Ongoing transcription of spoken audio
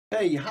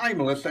Hey, hi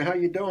Melissa, how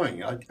you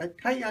doing?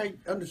 I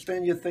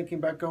understand you're thinking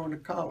about going to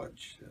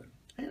college.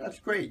 Hey, that's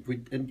great.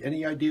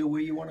 Any idea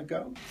where you want to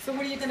go? So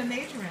what are you going to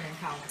major in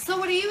college? So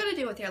what are you going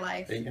to do with your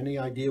life? Any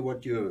idea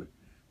what your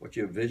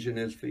vision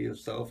is for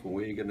yourself and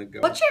where you're going to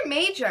go? What's your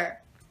major?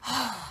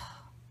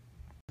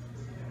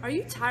 Are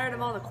you tired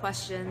of all the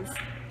questions?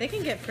 They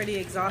can get pretty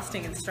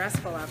exhausting and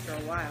stressful after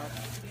a while.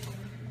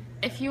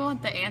 If you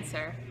want the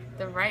answer,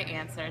 the right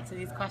answer to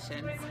these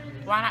questions,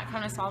 why not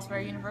come to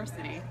Salisbury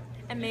University?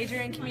 And major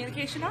in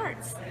communication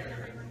arts.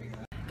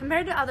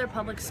 Compared to other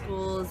public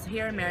schools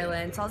here in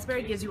Maryland,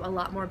 Salisbury gives you a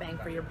lot more bang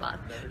for your buck.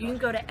 You can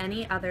go to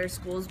any other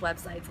school's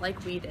websites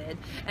like we did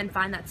and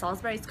find that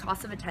Salisbury's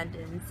cost of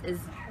attendance is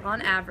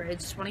on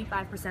average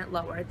 25%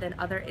 lower than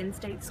other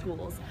in-state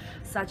schools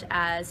such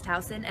as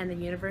Towson and the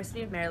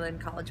University of Maryland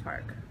College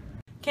Park.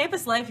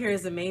 Campus life here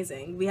is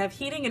amazing. We have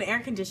heating and air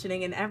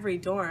conditioning in every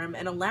dorm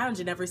and a lounge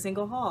in every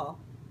single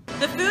hall.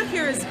 The food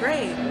here is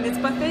great. It's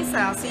buffet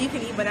style, so you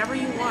can eat whatever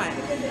you want.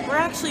 We're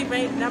actually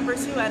ranked number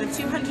 2 out of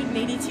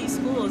 282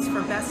 schools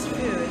for best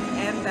food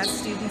and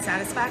best student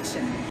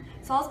satisfaction.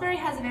 Salisbury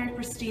has a very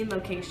pristine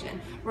location.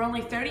 We're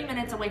only 30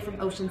 minutes away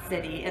from Ocean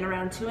City and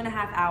around 2.5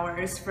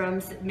 hours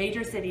from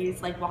major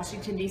cities like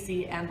Washington,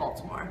 D.C. and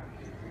Baltimore.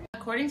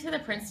 According to the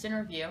Princeton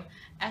Review,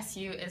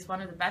 SU is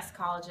one of the best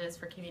colleges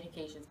for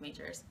communications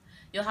majors.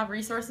 You'll have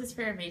resources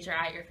for your major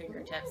at your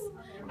fingertips.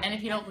 And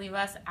if you don't believe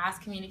us,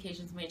 ask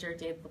communications major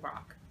Dave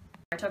LeBrock.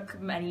 I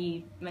took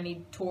many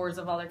tours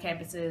of other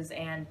campuses,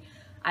 and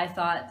I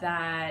thought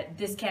that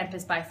this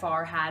campus by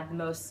far had the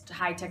most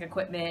high-tech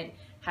equipment,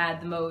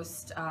 had the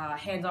most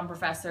hands-on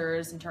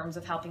professors in terms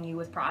of helping you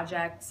with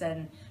projects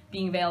and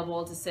being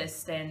available to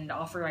assist and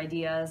offer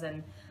ideas,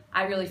 and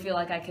I really feel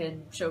like I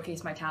could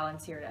showcase my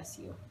talents here at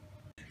SU.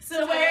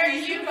 So where are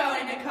you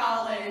going to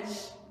college?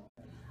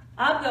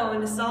 I'm going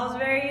to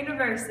Salisbury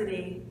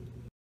University.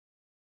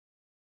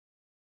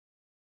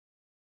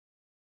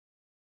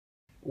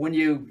 When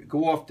you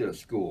go off to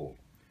school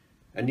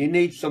and you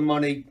need some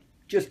money,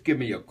 just give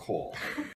me a call.